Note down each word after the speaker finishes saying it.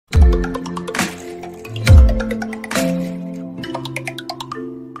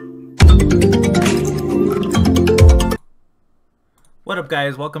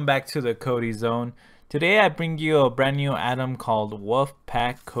guys, welcome back to the Kodi Zone. Today I bring you a brand new add-on called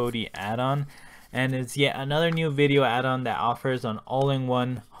Wolfpack Kodi Addon, and it's yet another new video add-on that offers an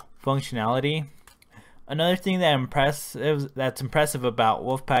all-in-one functionality. Another thing that's impressive about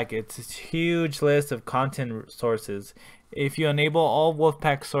Wolfpack, it's a huge list of content sources. If you enable all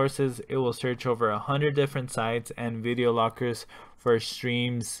Wolfpack sources, it will search over 100 different sites and video lockers for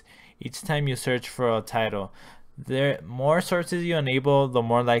streams each time you search for a title. The more sources you enable, the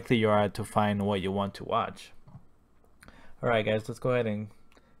more likely you are to find what you want to watch. Alright guys, let's go ahead and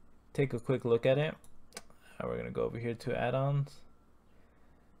take a quick look at it. We're going to go over here to add-ons,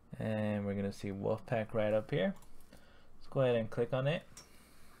 and we're going to see Wolfpack right up here. Let's go ahead and click on it.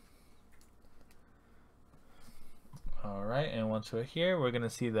 Alright, and once we're here, we're going to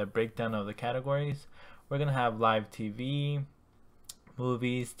see the breakdown of the categories. We're going to have live TV,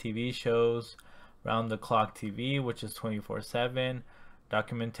 movies, TV shows, round the clock TV, which is 24/7,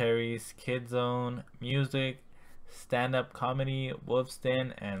 documentaries, Kid Zone, music, stand-up comedy,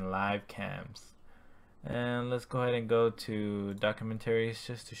 Wolfsden, and live cams. And let's go ahead and go to documentaries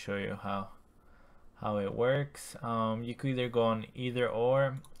just to show you how it works. You could either go on either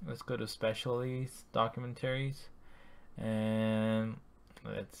or. Let's go to specialties, documentaries, and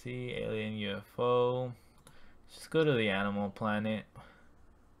let's see, alien, UFO. Just go to the Animal Planet.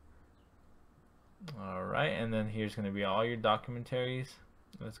 Alright, and then here's going to be all your documentaries.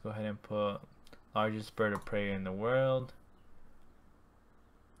 Let's go ahead and put largest bird of prey in the world.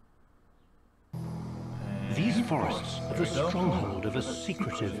 And these forests are the stronghold of a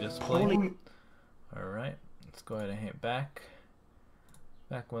secretive poorly. Alright, let's go ahead and hit back.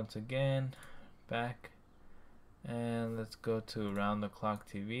 Back once again. Back. And let's go to round the clock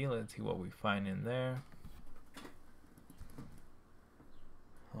TV. Let's see what we find in there.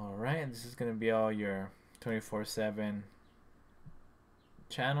 Alright, this is going to be all your 24/7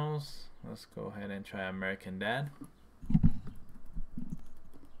 channels. Let's go ahead and try American Dad.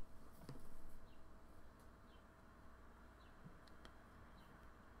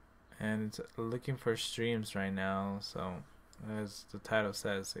 And it's looking for streams right now, so as the title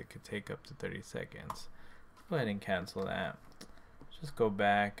says, it could take up to 30 seconds. Let's go ahead and cancel that. Just go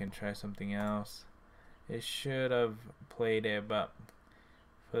back and try something else. It should have played it, but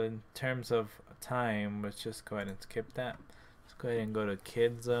in terms of time, let's just go ahead and skip that. Let's go ahead and go to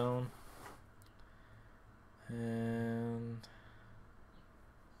Kid Zone, and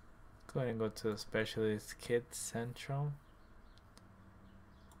go ahead and go to the specialist Kids Central.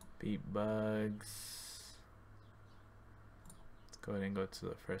 Beat Bugs. Let's go ahead and go to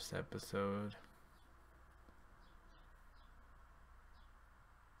the first episode.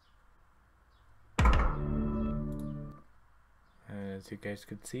 As you guys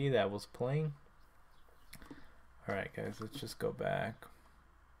could see, that was playing. Alright guys, let's just go back.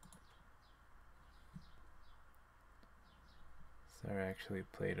 So I actually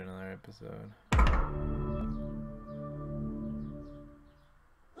played another episode.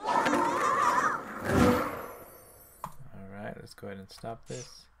 Alright, let's go ahead and stop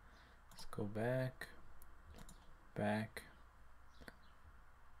this. Let's go back. Back.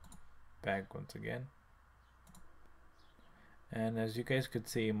 Back once again. And as you guys could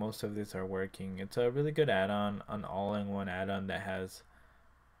see, most of these are working. It's a really good add-on, an all-in-one add-on that has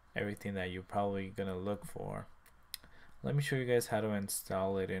everything that you're probably gonna look for. Let me show you guys how to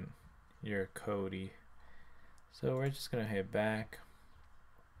install it in your Kodi. So we're just gonna hit back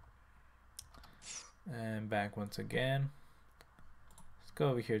and back once again. Let's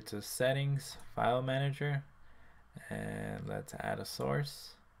go over here to settings, file manager, and let's add a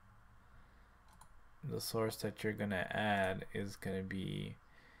source. The source that you're gonna add is gonna be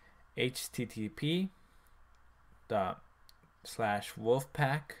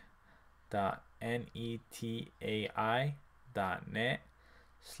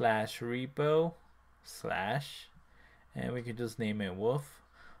and we can just name it Wolf.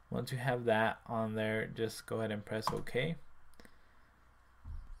 Once you have that on there, just go ahead and press OK,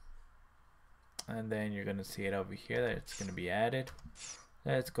 and then you're gonna see it over here that it's gonna be added.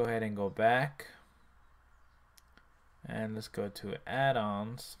 Let's go ahead and go back. And let's go to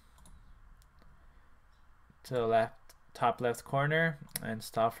add-ons, to the top left corner, and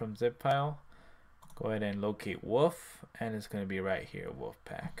stop from zip file. Go ahead and locate Wolf, and it's going to be right here,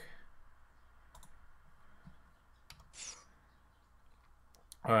 Wolfpack.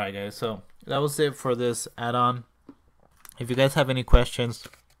 Alright guys, so that was it for this add-on. If you guys have any questions,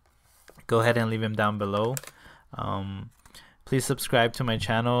 go ahead and leave them down below. Please subscribe to my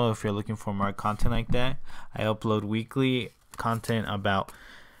channel if you're looking for more content like that. I upload weekly content about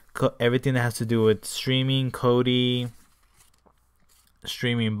everything that has to do with streaming, Kodi,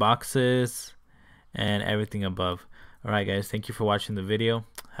 streaming boxes, and everything above. Alright guys, thank you for watching the video.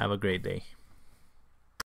 Have a great day.